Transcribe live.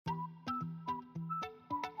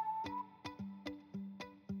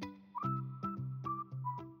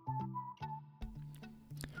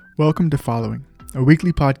Welcome to Following, a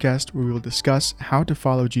weekly podcast where we will discuss how to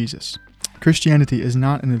follow Jesus. Christianity is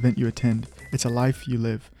not an event you attend, it's a life you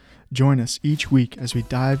live. Join us each week as we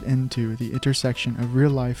dive into the intersection of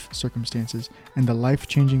real life circumstances and the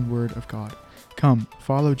life-changing Word of God. Come,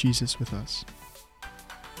 follow Jesus with us.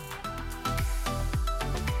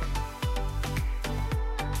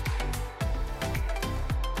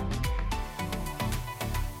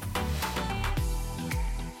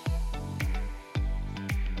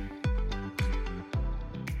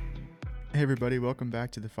 Hey everybody, welcome back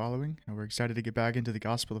to The Following. We're excited to get back into the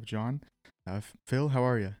Gospel of John. Phil, how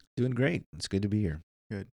are you? Doing great. It's good to be here.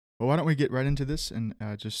 Good. Well, why don't we get right into this and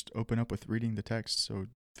just open up with reading the text. So,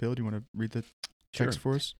 Phil, do you want to read the text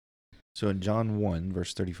for us? So in John 1,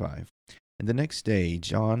 verse 35, "And the next day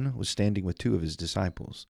John was standing with two of his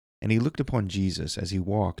disciples, and he looked upon Jesus as he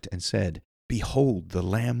walked and said, 'Behold, the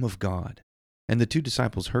Lamb of God.' And the two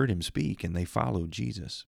disciples heard him speak, and they followed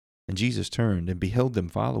Jesus. And Jesus turned and beheld them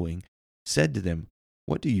following, said to them,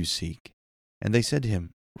 'What do you seek?' And they said to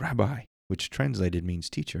him, 'Rabbi,' which translated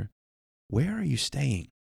means teacher, 'where are you staying?'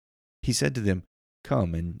 He said to them,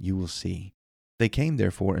 'Come, and you will see.' They came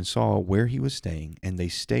therefore and saw where he was staying, and they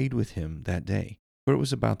stayed with him that day, for it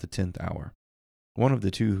was about the 10th hour. One of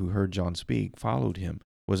the two who heard John speak followed him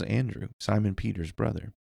was Andrew, Simon Peter's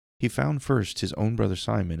brother. He found first his own brother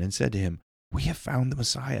Simon, and said to him, 'We have found the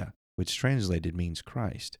Messiah,' which translated means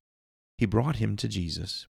Christ. He brought him to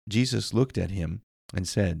Jesus. Jesus looked at him and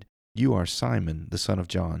said, 'You are Simon, the son of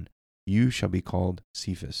John. You shall be called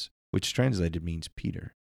Cephas,' which translated means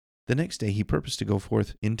Peter. The next day he purposed to go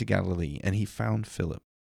forth into Galilee, and he found Philip.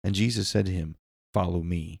 And Jesus said to him, 'Follow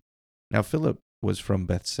me.' Now Philip was from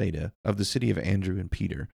Bethsaida, of the city of Andrew and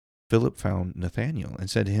Peter. Philip found Nathanael and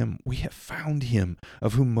said to him, 'We have found him,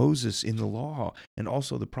 of whom Moses in the law and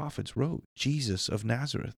also the prophets wrote, Jesus of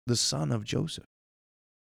Nazareth, the son of Joseph.'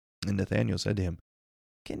 And Nathanael said to him,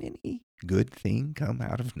 'Can any good thing come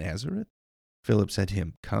out of Nazareth?' Philip said to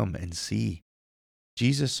him, 'Come and see.'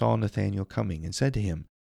 Jesus saw Nathanael coming and said to him,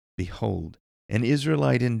 'Behold, an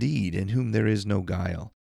Israelite indeed, in whom there is no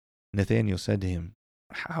guile.' Nathanael said to him,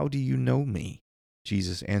 'How do you know me?'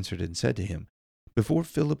 Jesus answered and said to him, 'Before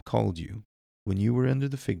Philip called you, when you were under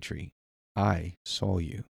the fig tree, I saw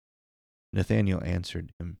you.' Nathanael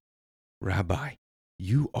answered him, 'Rabbi,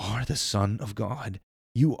 you are the Son of God.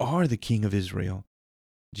 You are the King of Israel.'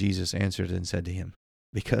 Jesus answered and said to him,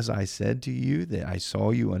 'Because I said to you that I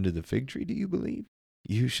saw you under the fig tree, do you believe?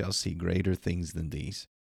 You shall see greater things than these.'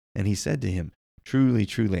 And he said to him, 'Truly,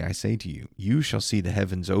 truly, I say to you, you shall see the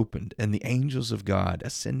heavens opened, and the angels of God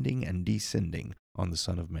ascending and descending on the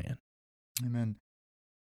Son of Man.'" Amen.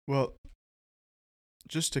 Well,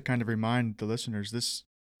 just to kind of remind the listeners, this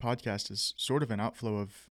podcast is sort of an outflow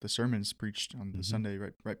of the sermons preached on the Sunday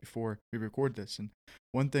right before we record this. And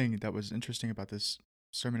one thing that was interesting about this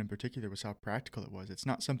sermon in particular was how practical it was. It's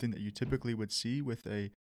not something that you typically would see with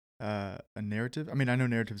a narrative. I mean, I know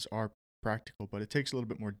narratives are practical, but it takes a little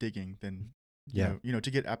bit more digging than you know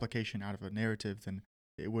to get application out of a narrative than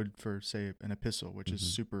it would for, say, an epistle, which is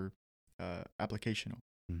super applicational.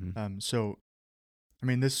 So I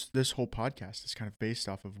mean, this whole podcast is kind of based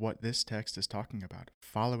off of what this text is talking about,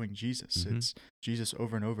 following Jesus. It's Jesus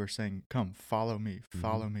over and over saying, "Come, follow me,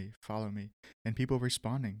 follow me, follow me," and people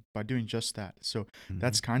responding by doing just that. So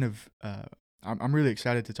that's kind of, I'm really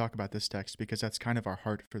excited to talk about this text because that's kind of our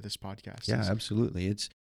heart for this podcast. Yeah, absolutely.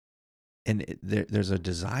 There's a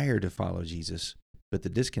desire to follow Jesus, but the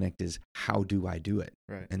disconnect is, how do I do it?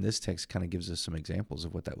 Right. And this text kind of gives us some examples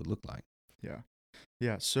of what that would look like.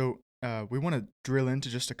 Yeah. So we want to drill into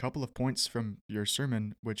just a couple of points from your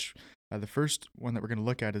sermon, which the first one that we're going to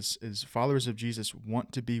look at is followers of Jesus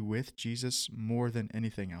want to be with Jesus more than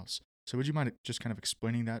anything else. So would you mind just kind of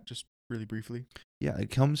explaining that just really briefly? Yeah, it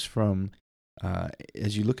comes from,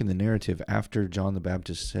 as you look in the narrative, after John the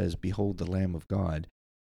Baptist says, "Behold the Lamb of God,"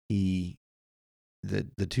 the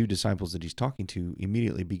two disciples that he's talking to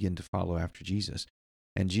immediately begin to follow after Jesus.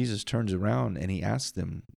 And Jesus turns around and he asks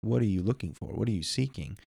them, "What are you looking for? What are you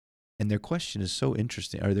seeking?" And their question is so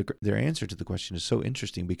interesting, or their answer to the question is so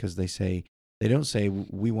interesting, because they don't say,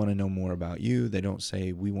 "We want to know more about you." They don't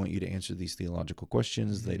say, "We want you to answer these theological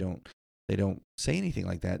questions." They don't say anything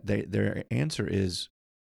like that. Their answer is,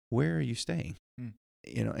 "Where are you staying?"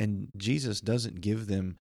 And Jesus doesn't give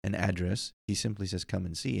them an address. He simply says, "Come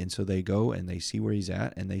and see." And so they go and they see where he's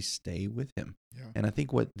at and they stay with him. Yeah. And I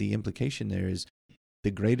think what the implication there is, the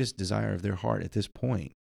greatest desire of their heart at this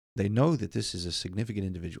point, they know that this is a significant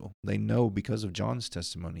individual. They know, because of John's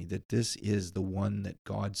testimony, that this is the one that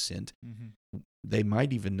God sent. They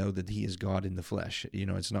might even know that he is God in the flesh.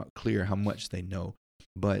 It's not clear how much they know,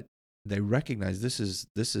 but they recognize this is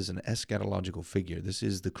an eschatological figure. This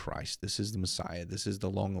is the Christ. This is the Messiah. This is the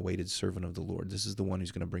long-awaited servant of the Lord. This is the one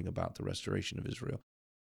who's going to bring about the restoration of Israel.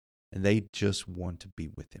 And they just want to be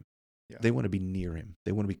with him. Yeah. They want to be near him.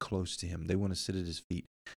 They want to be close to him. They want to sit at his feet.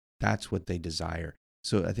 That's what they desire.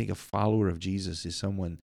 So I think a follower of Jesus is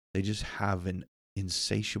someone, they just have an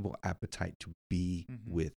insatiable appetite to be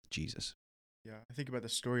with Jesus. Yeah, I think about the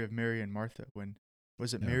story of Mary and Martha. When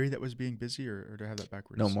was it Yeah. Mary that was being busy, or do I have that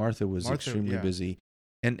backwards? No, Martha was Martha, extremely yeah. busy.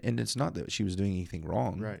 And it's not that she was doing anything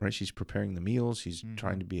wrong, Right. She's preparing the meals. She's Mhm.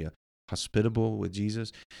 trying to be hospitable with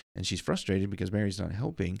Jesus. And she's frustrated because Mary's not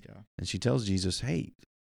helping. Yeah. And she tells Jesus, hey,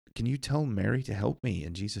 can you tell Mary to help me?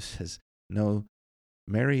 And Jesus says, no,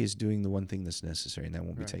 Mary is doing the one thing that's necessary, and that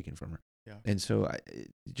won't be Right. taken from her. Yeah. And so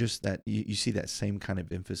just that you see that same kind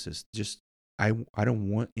of emphasis. Just I don't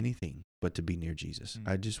want anything but to be near Jesus. Mm.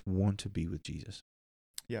 I just want to be with Jesus.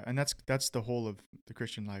 Yeah, and that's the whole of the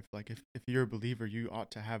Christian life. Like if you're a believer, you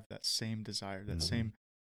ought to have that same desire, that same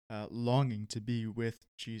longing to be with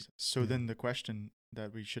Jesus. So then the question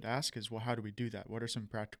that we should ask is, well, how do we do that? What are some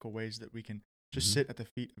practical ways that we can just sit at the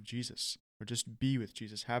feet of Jesus, or just be with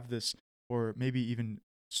Jesus, have this, or maybe even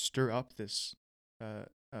stir up this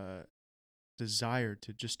desire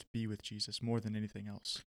to just be with Jesus more than anything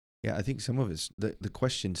else? Yeah, I think some of it's the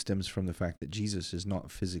question stems from the fact that Jesus is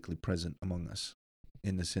not physically present among us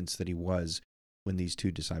in the sense that he was when these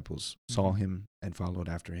two disciples saw him and followed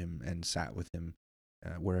after him and sat with him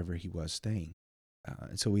wherever he was staying.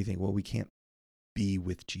 And so we think, well, we can't be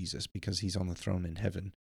with Jesus because he's on the throne in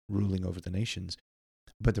heaven ruling over the nations.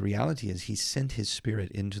 But the reality is he sent his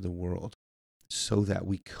Spirit into the world so that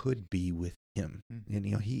we could be with him. And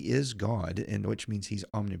he is God, and which means he's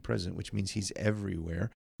omnipresent, which means he's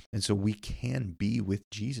everywhere. And so we can be with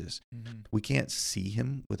Jesus. We can't see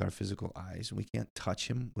him with our physical eyes. We can't touch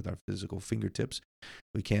him with our physical fingertips.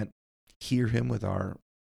 We can't hear him with our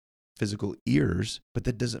physical ears, but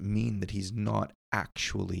that doesn't mean that he's not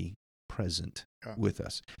actually present with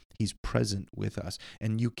us. He's present with us,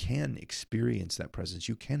 and you can experience that presence.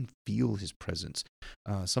 You can feel his presence,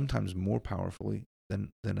 sometimes more powerfully than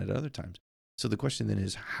at other times. So the question then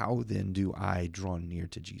is, how then do I draw near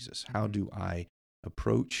to Jesus? How do I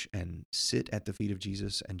approach and sit at the feet of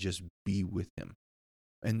Jesus and just be with him?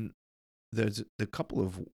 And there's a couple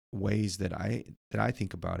of ways that I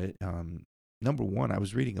think about it. Number one, I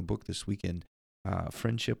was reading a book this weekend,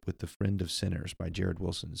 Friendship with the Friend of Sinners by Jared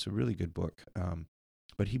Wilson. It's a really good book,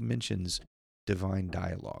 but he mentions divine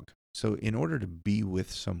dialogue. So in order to be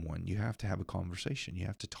with someone, you have to have a conversation. You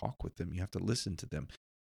have to talk with them. You have to listen to them.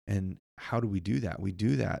 And how do we do that? We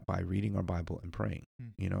do that by reading our Bible and praying,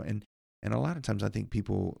 and a lot of times I think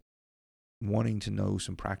people wanting to know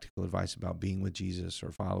some practical advice about being with Jesus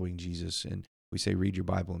or following Jesus, and we say, read your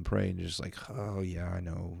Bible and pray, and you're just like, oh yeah, I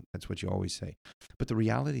know. That's what you always say. But the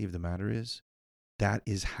reality of the matter is, that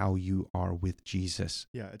is how you are with Jesus.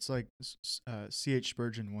 Yeah, it's like C.H.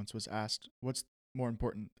 Spurgeon once was asked, what's more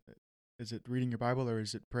important? Is it reading your Bible or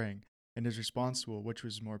is it praying? And his response, well, which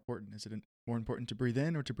was more important? Is it more important to breathe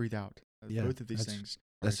in or to breathe out? Both of these things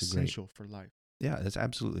are essential for life. Yeah, that's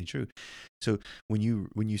absolutely true. So when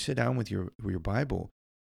you sit down with your Bible,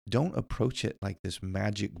 don't approach it like this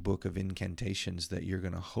magic book of incantations that you're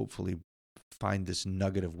going to hopefully find this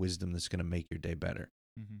nugget of wisdom that's going to make your day better.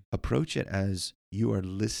 Approach it as you are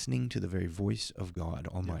listening to the very voice of God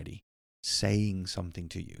Almighty saying something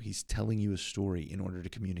to you. He's telling you a story in order to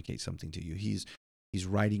communicate something to you. He's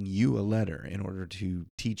writing you a letter in order to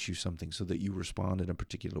teach you something so that you respond in a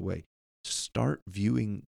particular way. Start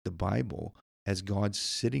viewing the Bible as God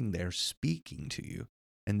sitting there speaking to you.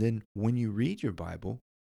 And then when you read your Bible,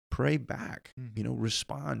 pray back,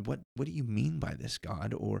 respond. What do you mean by this,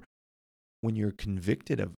 God? Or when you're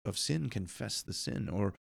convicted of sin, confess the sin.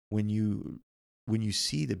 Or when you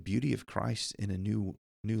see the beauty of Christ in a new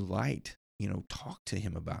light, talk to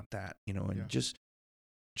him about that, and just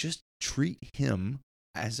treat him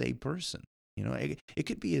as a person. It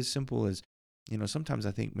could be as simple as, sometimes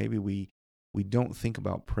I think maybe we don't think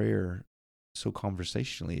about prayer so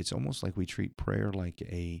conversationally. It's almost like we treat prayer like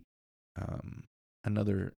a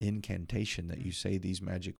another incantation that you say these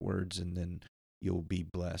magic words and then you'll be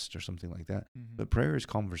blessed or something like that. But prayer is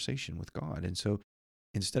conversation with God. And so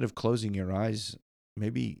instead of closing your eyes,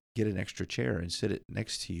 maybe get an extra chair and sit it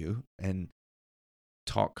next to you and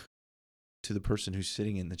talk to the person who's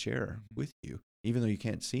sitting in the chair with you. Even though you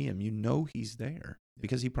can't see him, he's there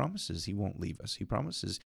because he promises he won't leave us. He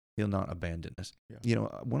promises he'll not abandon us.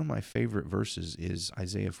 One of my favorite verses is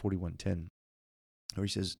Isaiah 41:10, where he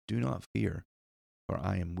says, "Do not fear, for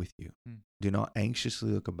I am with you. Do not anxiously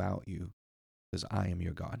look about you, because I am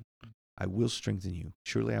your God." I will strengthen you.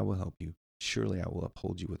 Surely I will help you. Surely I will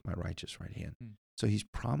uphold you with my righteous right hand. Mm. So he's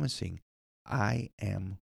promising, I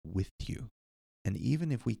am with you. And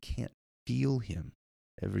even if we can't feel him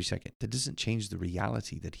every second, that doesn't change the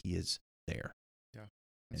reality that he is there. Yeah,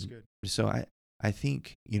 that's And good. so I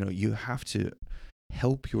think, you have to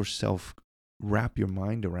help yourself wrap your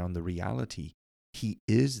mind around the reality. He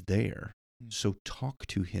is there. Mm. So talk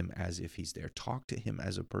to him as if he's there. Talk to him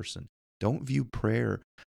as a person. Don't view prayer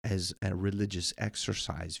as a religious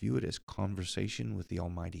exercise. View it as conversation with the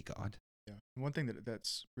Almighty God. Yeah. And one thing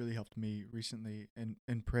that's really helped me recently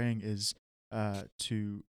in praying is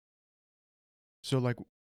to so like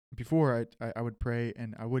before I would pray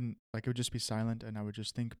and I wouldn't like it would just be silent and I would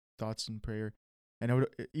just think thoughts in prayer and I would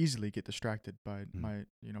easily get distracted by my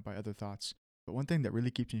by other thoughts. But one thing that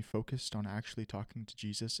really keeps me focused on actually talking to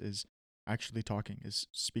Jesus is actually talking, is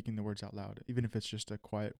speaking the words out loud, even if it's just a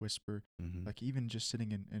quiet whisper. Mm-hmm. Like even just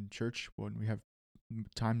sitting in church when we have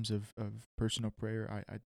times of personal prayer,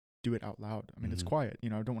 I do it out loud. I mean, it's Mm-hmm. quiet, I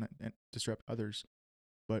don't want to disrupt others,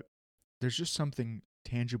 but there's just something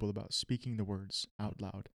tangible about speaking the words out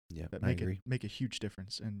loud Yeah, that I agree. make a huge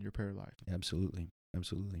difference in your prayer life. Absolutely.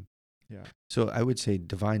 Absolutely. Yeah. So I would say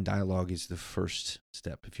divine dialogue is the first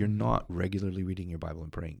step. If you're Mhm. not regularly reading your Bible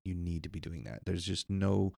and praying, you need to be doing that. There's just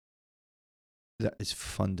that is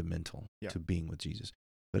fundamental Yeah. to being with Jesus.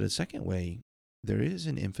 But a second way, there is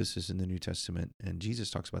an emphasis in the New Testament, and Jesus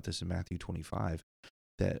talks about this in Matthew 25,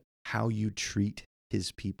 that how you treat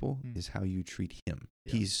his people is how you treat him.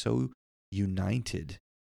 Yeah. He's so united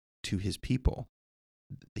to his people.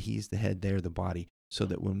 He's the head, they're the body. So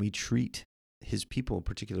that when we treat his people a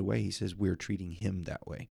particular way, he says we're treating him that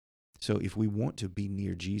way. So if we want to be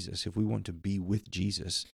near Jesus, if we want to be with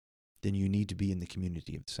Jesus, then you need to be in the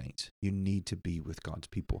community of the saints. You need to be with God's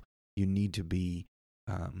people. You need to be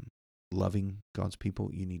loving God's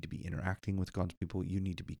people. You need to be interacting with God's people. You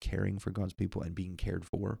need to be caring for God's people and being cared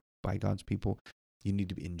for by God's people. You need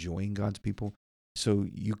to be enjoying God's people. So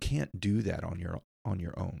you can't do that on your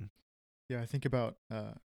own. Yeah, I think about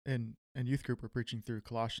in youth group we're preaching through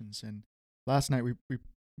Colossians, and last night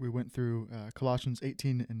we went through Colossians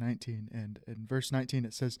 18 and 19, and in verse 19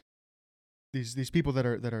 it says these people that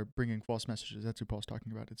are bringing false messages. That's who Paul's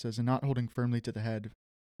talking about. It says, and not holding firmly to the head,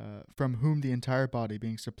 from whom the entire body,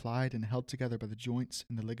 being supplied and held together by the joints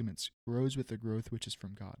and the ligaments, grows with the growth which is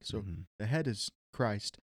from God. So the head is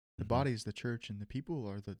Christ, the body is the church, and the people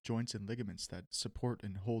are the joints and ligaments that support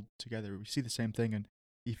and hold together. We see the same thing in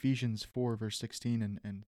Ephesians 4 verse 16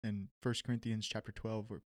 and 1 Corinthians chapter 12,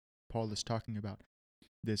 where Paul is talking about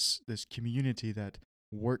this community that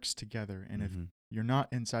works together, and if you're not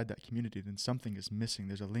inside that community, then something is missing.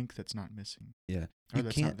 There's a link that's not missing. Yeah. Or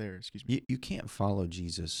that's not there, excuse me. You can't follow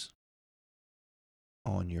Jesus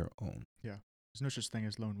on your own. Yeah. There's no such thing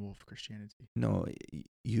as lone wolf Christianity. No,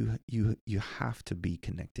 you have to be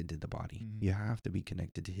connected to the body. You have to be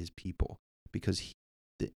connected to his people, because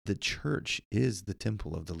the church is the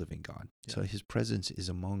temple of the living God. Yeah. So his presence is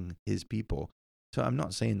among his people. So I'm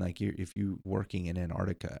not saying like if you're working in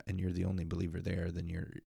Antarctica and you're the only believer there, then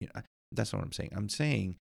that's not what I'm saying. I'm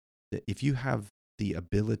saying that if you have the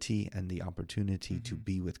ability and the opportunity to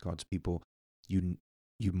be with God's people, you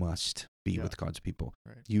must be with God's people.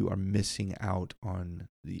 Right. You are missing out on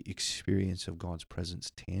the experience of God's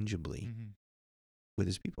presence tangibly with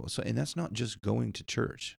his people. So, and that's not just going to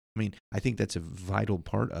church. I mean, I think that's a vital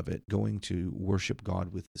part of it, going to worship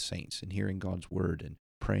God with the saints and hearing God's word and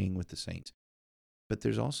praying with the saints. But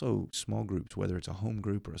there's also small groups, whether it's a home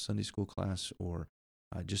group or a Sunday school class or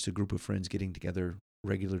just a group of friends getting together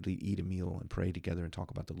regularly, eat a meal and pray together and talk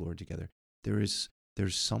about the Lord together. There's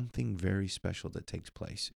something very special that takes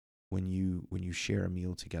place when you share a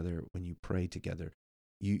meal together, when you pray together.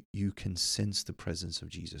 You can sense the presence of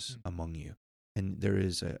Jesus among you. And there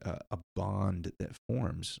is a bond that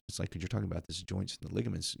forms. It's like you're talking about this joints and the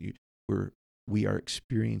ligaments. We are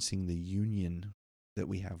experiencing the union that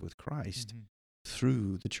we have with Christ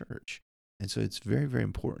through the church. And so it's very, very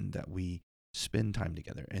important that we spend time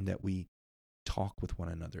together and that we talk with one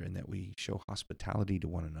another and that we show hospitality to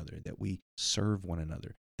one another, that we serve one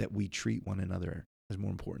another, that we treat one another as more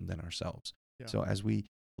important than ourselves. Yeah. So as we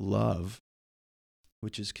love,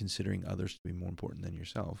 which is considering others to be more important than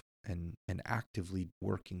yourself and actively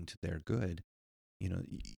working to their good,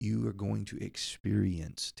 you are going to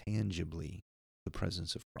experience tangibly the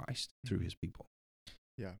presence of Christ through his people.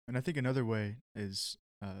 Yeah. And I think another way is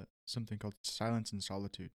something called silence and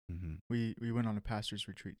solitude. We went on a pastor's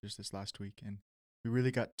retreat just this last week, and we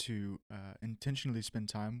really got to intentionally spend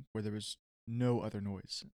time where there was no other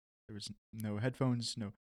noise. There was no headphones,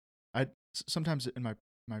 sometimes in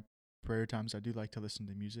my prayer times, I do like to listen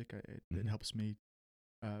to music. It Mhm. helps me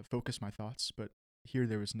focus my thoughts. But here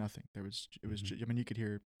there was nothing. It was Mhm. I mean, you could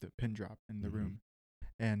hear the pin drop in the Mhm. room,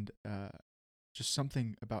 and just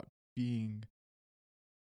something about being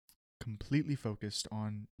completely focused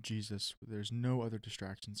on Jesus. There's no other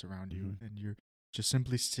distractions around you, Mhm. and you're just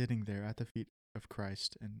simply sitting there at the feet of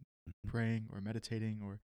Christ and Mhm. praying or meditating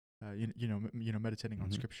or meditating on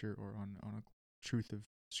Mhm. Scripture or on a truth of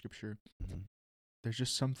Scripture. Mhm. There's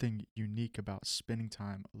just something unique about spending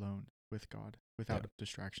time alone with God Yeah. without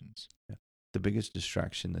distractions. Yeah. The biggest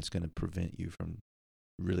distraction that's going to prevent you from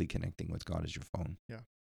really connecting with God is your phone. Yeah.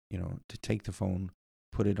 To take the phone,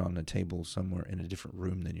 put it on the table somewhere in a different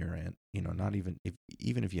room than you're in. Not even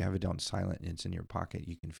if you have it on silent and it's in your pocket,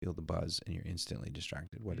 you can feel the buzz and you're instantly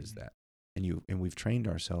distracted. What is Mhm. that? And we've trained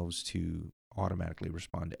ourselves to automatically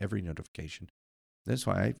respond to every notification. That's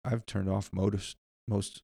why I've turned off most.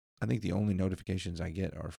 I think the only notifications I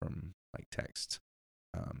get are from like texts,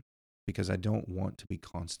 because I don't want to be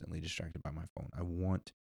constantly distracted by my phone. I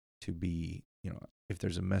want to be, if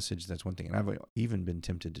there's a message, that's one thing. And I've even been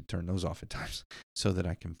tempted to turn those off at times so that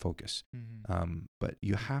I can focus. Mhm. But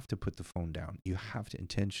you have to put the phone down. You have to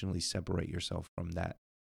intentionally separate yourself from that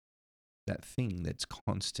thing that's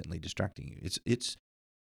constantly distracting you. It's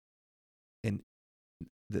and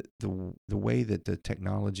the way that the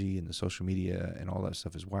technology and the social media and all that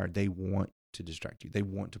stuff is wired, they want to distract you. They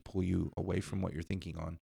want to pull you away from what you're thinking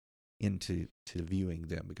on into viewing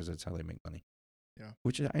them, because that's how they make money. Yeah.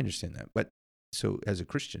 Which I understand that. But so as a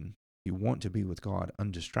Christian, you want to be with God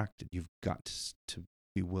undistracted. You've got to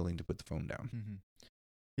be willing to put the phone down. Mhm.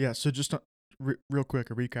 Yeah. So just real quick,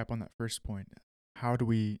 a recap on that first point. How do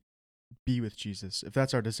we be with Jesus? If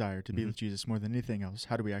that's our desire to be Mhm. with Jesus more than anything else,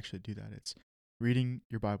 how do we actually do that? It's reading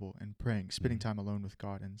your Bible and praying, spending Mhm. time alone with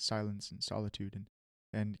God in silence and solitude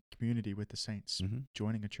and community with the saints, Mhm.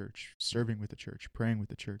 joining a church, serving with the church, praying with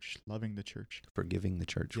the church, loving the church. Forgiving the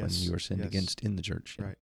church when Yes. you are sinned Yes. against in the church. Yeah.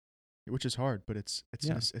 Right. Which is hard, but it's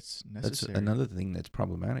Yeah. it's That's necessary. another thing that's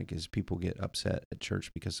problematic is people get upset at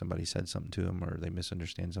church because somebody said something to them or they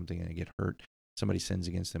misunderstand something and they get hurt. Somebody sins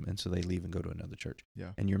against them, and so they leave and go to another church.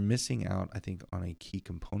 Yeah. And you're missing out, I think, on a key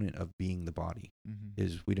component of being the body. Mhm.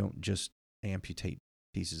 Is we don't just amputate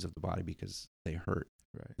pieces of the body because they hurt.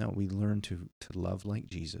 Right. No, we learn to love like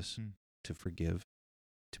Jesus, Mm. to forgive,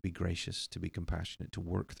 to be gracious, to be compassionate, to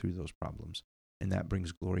work through those problems. And that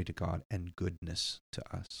brings glory to God and goodness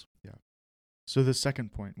to us. Yeah. So the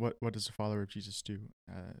second point, what does a follower of Jesus do?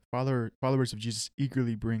 Followers of Jesus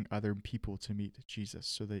eagerly bring other people to meet Jesus.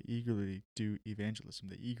 So they eagerly do evangelism.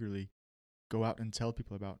 They eagerly go out and tell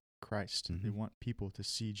people about Christ. They Mhm. want people to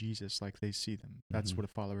see Jesus like they see them. That's Mhm. what a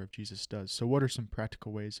follower of Jesus does. So what are some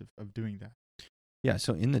practical ways of doing that? Yeah,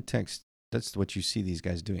 so in the text, that's what you see these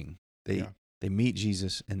guys doing. Yeah. They meet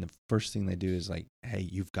Jesus, and the first thing they do is like, "Hey,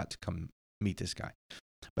 you've got to come meet this guy."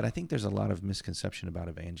 But I think there's a lot of misconception about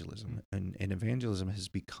evangelism, and evangelism has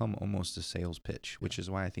become almost a sales pitch, which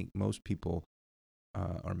is why I think most people,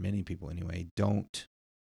 or many people anyway, don't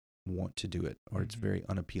want to do it, or it's Mhm. very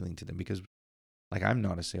unappealing to them because, like, I'm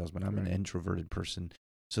not a salesman. I'm an Right. introverted person,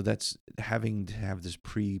 so that's having to have this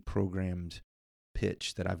pre-programmed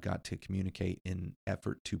pitch that I've got to communicate in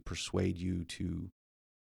effort to persuade you to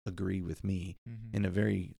agree with me Mhm. in a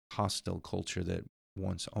very hostile culture that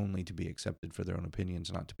wants only to be accepted for their own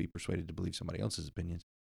opinions, not to be persuaded to believe somebody else's opinions.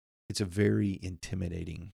 It's a very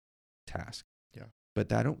intimidating task. Yeah.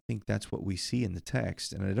 But I don't think that's what we see in the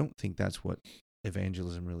text, and I don't think that's what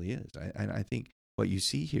evangelism really is. I think what you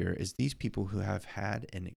see here is these people who have had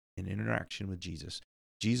an interaction with Jesus.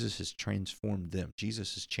 Jesus has transformed them.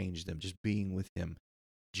 Jesus has changed them. Just being with him,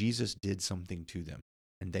 Jesus did something to them.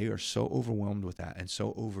 And they are so overwhelmed with that and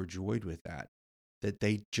so overjoyed with that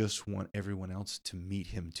they just want everyone else to meet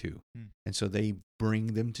him too. Mm. And so they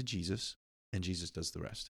bring them to Jesus, and Jesus does the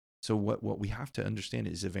rest. So what we have to understand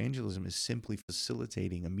is evangelism is simply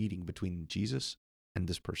facilitating a meeting between Jesus and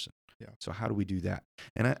this person. Yeah. So how do we do that?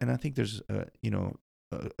 And I think there's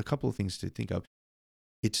a couple of things to think of.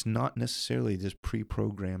 It's not necessarily this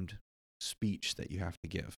pre-programmed speech that you have to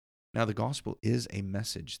give. Now the gospel is a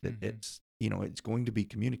message that Mhm. it's going to be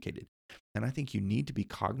communicated. And I think you need to be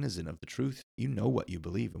cognizant of the truth. You know what you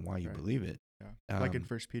believe and why you Right. believe it. Yeah. Like in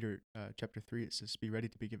 1 Peter chapter 3, it says, "Be ready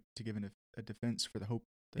to give a defense for the hope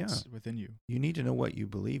that's within you." You need to know what you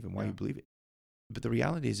believe and why you believe it. But the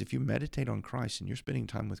reality is, if you meditate on Christ and you're spending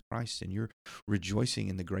time with Christ and you're rejoicing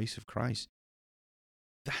in the grace of Christ,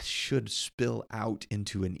 that should spill out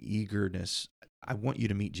into an eagerness. I want you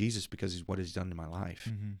to meet Jesus because he's what he's done in my life.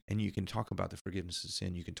 Mhm. And you can talk about the forgiveness of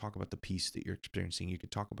sin. You can talk about the peace that you're experiencing. You can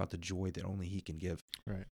talk about the joy that only he can give.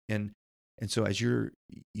 Right. And And so as you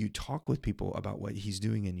talk with people about what he's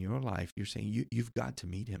doing in your life, you're saying you've got to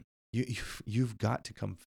meet him. You've got to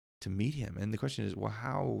come to meet him. And the question is, well,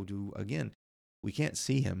 again, we can't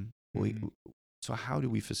see him. Mm-hmm. So how do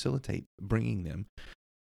we facilitate bringing them?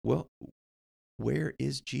 Well, where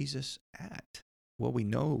is Jesus at? Well, we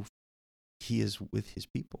know he is with his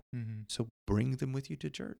people. Mm-hmm. So bring them with you to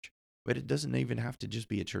church. But it doesn't even have to just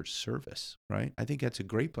be a church service, right? I think that's a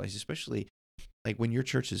great place, especially like when your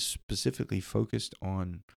church is specifically focused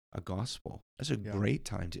on a gospel. That's a great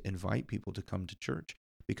time to invite people to come to church,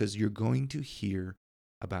 because you're going to hear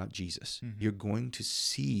about Jesus. Mm-hmm. You're going to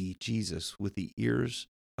see Jesus with the ears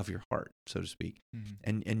of your heart, so to speak.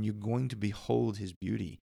 Mm-hmm. And you're going to behold his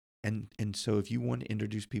beauty. And so if you want to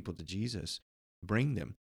introduce people to Jesus, bring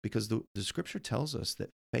them, because the scripture tells us that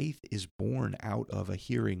faith is born out of a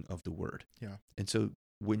hearing of the word. Yeah. And so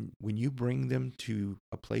when you bring them to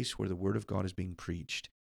a place where the word of God is being preached,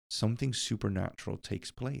 something supernatural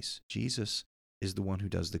takes place. Jesus is the one who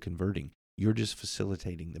does the converting. You're just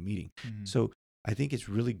facilitating the meeting. Mm-hmm. So I think it's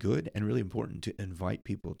really good and really important to invite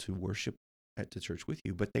people to worship at the church with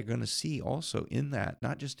you, but they're going to see also in that,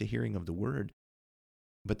 not just a hearing of the word,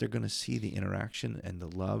 but they're going to see the interaction and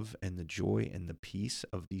the love and the joy and the peace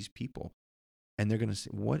of these people. And they're going to see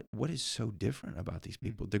what is so different about these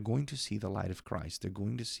people. They're going to see the light of Christ. They're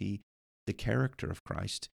going to see the character of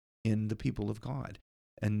Christ in the people of God.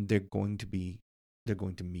 And they're going to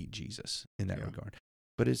meet Jesus in that regard.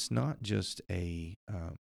 But it's not just a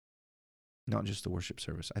worship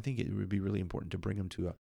service. I think it would be really important to bring them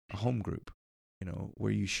to a home group,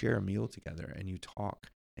 where you share a meal together and you talk,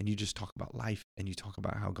 and you just talk about life, and you talk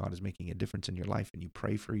about how God is making a difference in your life, and you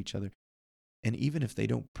pray for each other. And even if they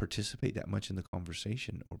don't participate that much in the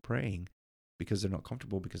conversation or praying because they're not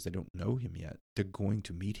comfortable, because they don't know him yet, they're going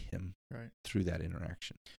to meet him through that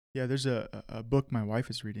interaction. Yeah, there's a book my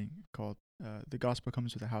wife is reading called The Gospel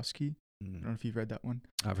Comes with a House Key. I don't know if you've read that one.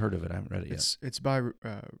 I've heard of it. I haven't read it yet. It's by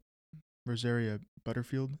Rosaria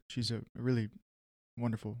Butterfield. She's a really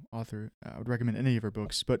wonderful author. I would recommend any of her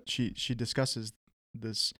books, but she discusses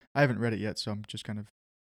this. I haven't read it yet, so I'm just kind of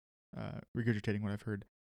regurgitating what I've heard.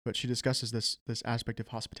 But she discusses this aspect of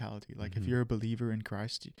hospitality. Like, if you're a believer in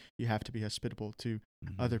Christ, you have to be hospitable to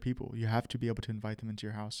other people. You have to be able to invite them into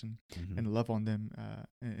your house and love on them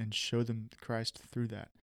and show them Christ through that.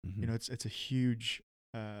 It's a huge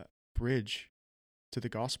bridge to the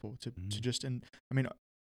gospel to just, and I mean,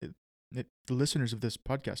 the listeners of this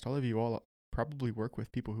podcast, all of you all probably work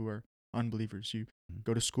with people who are unbelievers. You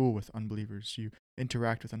go to school with unbelievers. You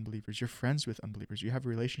interact with unbelievers. You're friends with unbelievers. You have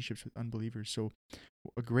relationships with unbelievers. So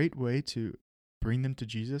a great way to bring them to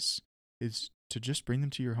Jesus is to just bring them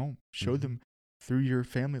to your home. Show them through your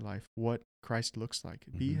family life what Christ looks like.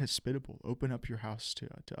 Be hospitable. Open up your house to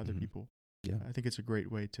other people. Yeah, I think it's a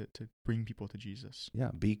great way to bring people to Jesus. Yeah,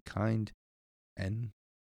 be kind and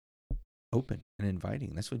open and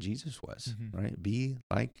inviting. That's what Jesus was, right? Be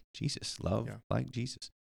like Jesus. Love like Jesus.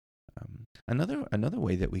 Another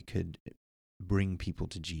way that we could bring people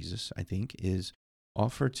to Jesus, I think, is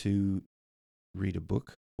offer to read a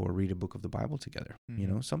book or read a book of the Bible together.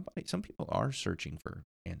 Some people are searching for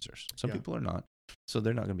answers. Some people are not, so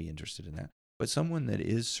they're not going to be interested in that. But someone that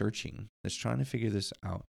is searching, that's trying to figure this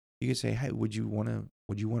out, you could say, "Hey, would you want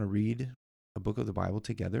to read a book of the Bible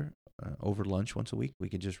together over lunch once a week? We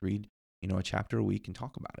could just read, a chapter a week and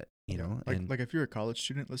talk about it." Like if you're a college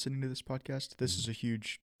student listening to this podcast, this is a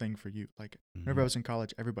huge thing for you. Like, whenever I was in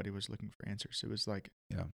college, everybody was looking for answers. It was like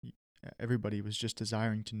everybody was just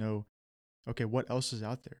desiring to know, okay, what else is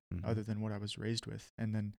out there other than what I was raised with?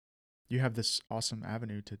 And then you have this awesome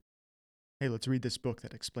avenue to, hey, let's read this book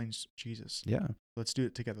that explains Jesus. Yeah. Let's do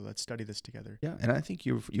it together. Let's study this together. Yeah, and I think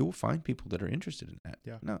you'll find people that are interested in that.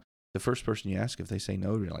 Yeah. No, the first person you ask, if they say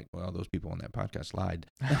no, you're like, well, those people on that podcast lied.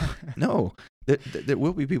 No, there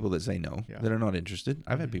will be people that say no, that are not interested.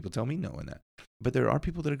 I've had people tell me no in that. But there are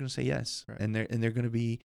people that are going to say yes, and they're going to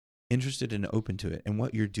be interested and open to it. And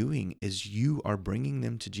what you're doing is you are bringing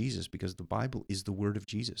them to Jesus, because the Bible is the word of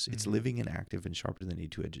Jesus. It's living and active and sharper than a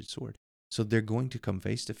two-edged sword. So they're going to come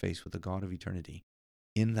face to face with the God of eternity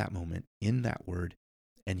in that moment, in that word,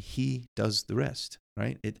 and he does the rest,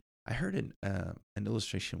 right? I heard an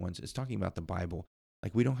illustration once. It's talking about the Bible.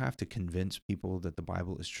 Like, we don't have to convince people that the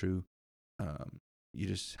Bible is true. You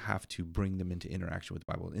just have to bring them into interaction with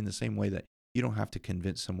the Bible. In the same way that you don't have to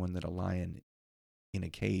convince someone that a lion in a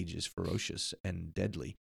cage is ferocious and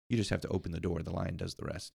deadly. You just have to open the door. The lion does the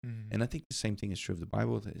rest. And I think the same thing is true of the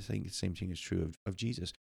Bible. I think the same thing is true of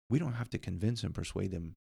Jesus. We don't have to convince and persuade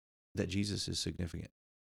them that Jesus is significant.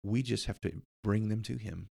 We just have to bring them to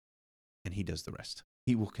him, and he does the rest.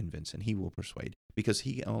 He will convince and he will persuade, because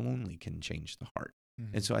he only can change the heart.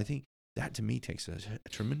 Mhm. And so I think that to me takes a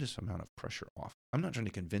tremendous amount of pressure off. I'm not trying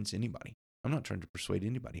to convince anybody. I'm not trying to persuade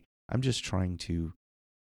anybody. I'm just trying to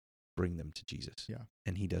bring them to Jesus. Yeah.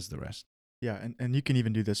 And he does the rest. Yeah, and you can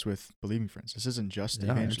even do this with believing friends. This isn't just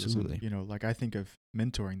Yeah, evangelism. absolutely. Like I think of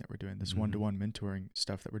mentoring that we're doing, this Mhm. one-to-one mentoring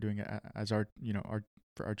stuff that we're doing as our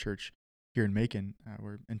for our church here in Macon.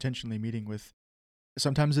 We're intentionally meeting with.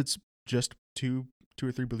 Sometimes it's just two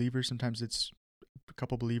or three believers. Sometimes it's a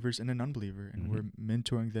couple believers and an unbeliever, and Mhm. we're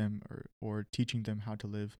mentoring them or teaching them how to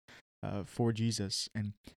live for Jesus.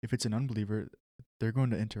 And if it's an unbeliever, they're going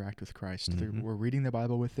to interact with Christ. Mhm. We're reading the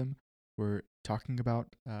Bible with them. We're talking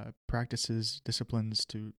about practices, disciplines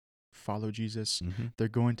to follow Jesus. Mhm. They're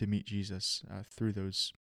going to meet Jesus through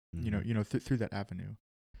those, Mhm. through that avenue.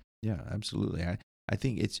 Yeah, absolutely. I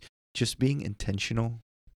think it's just being intentional,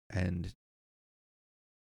 and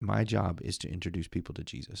my job is to introduce people to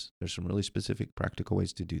Jesus. There's some really specific practical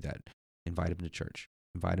ways to do that. Invite them to church.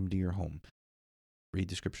 Invite them to your home. Read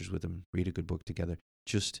the scriptures with them. Read a good book together.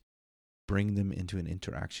 Just bring them into an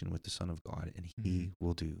interaction with the Son of God, and he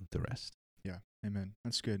will do the rest. Yeah, amen.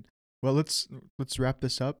 That's good. Well, let's wrap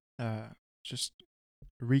this up. Just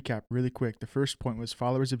recap really quick. The first point was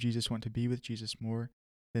followers of Jesus want to be with Jesus more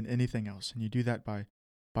than anything else, and you do that by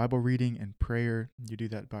Bible reading and prayer. You do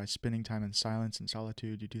that by spending time in silence and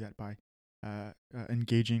solitude. You do that by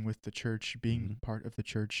engaging with the church, being part of the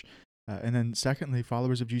church. And then secondly,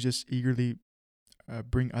 followers of Jesus eagerly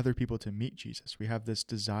bring other people to meet Jesus. We have this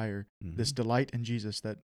desire, this delight in Jesus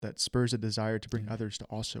that spurs a desire to bring others to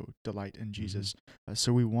also delight in Jesus.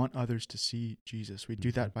 So we want others to see Jesus. We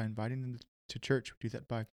do that by inviting them to church. We do that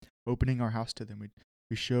by opening our house to them.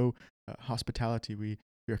 We show hospitality. We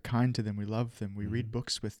are kind to them. We love them. We read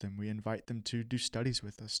books with them. We invite them to do studies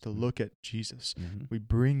with us, to look at Jesus. We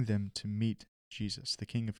bring them to meet Jesus, the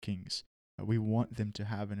King of Kings. We want them to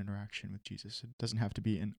have an interaction with Jesus. It doesn't have to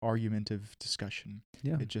be an argumentative discussion.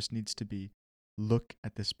 Yeah. It just needs to be, look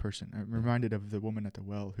at this person. I'm reminded of the woman at the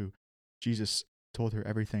well who Jesus told her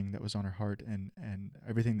everything that was on her heart and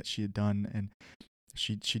everything that she had done. And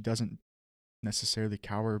she doesn't necessarily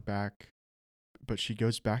cower back, but she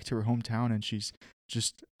goes back to her hometown and she's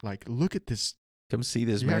just like, look at this. Come see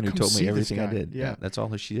this man who told me everything I did. Yeah. That's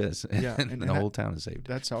all she does. Yeah. And the whole town is saved.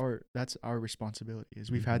 That's our responsibility,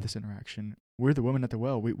 is we've had this interaction. We're the woman at the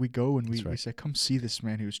well. We go and we say, come see this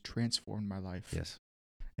man who's transformed my life. Yes.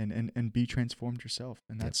 And be transformed yourself.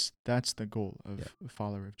 And that's the goal of a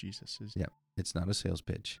follower of Jesus. It's not a sales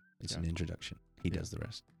pitch. It's an introduction. He does the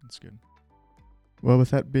rest. That's good. Well,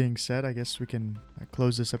 with that being said, I guess we can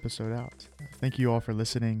close this episode out. Thank you all for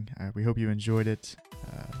listening. We hope you enjoyed it.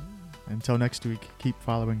 Until next week, keep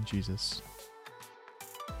following Jesus.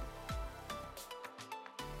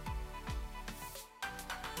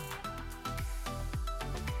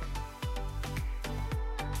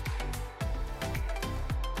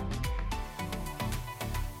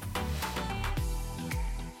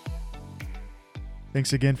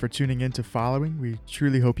 Thanks again for tuning in to Following. We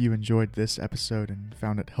truly hope you enjoyed this episode and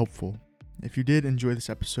found it helpful. If you did enjoy this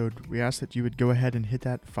episode, we ask that you would go ahead and hit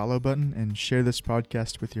that follow button and share this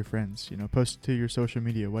podcast with your friends. Post it to your social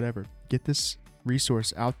media, whatever. Get this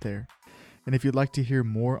resource out there. And if you'd like to hear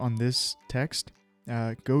more on this text,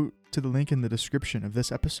 go to the link in the description of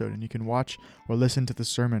this episode and you can watch or listen to the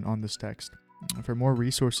sermon on this text. For more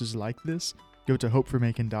resources like this, go to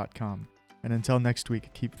hopeformacon.com. And until next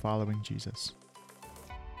week, keep following Jesus.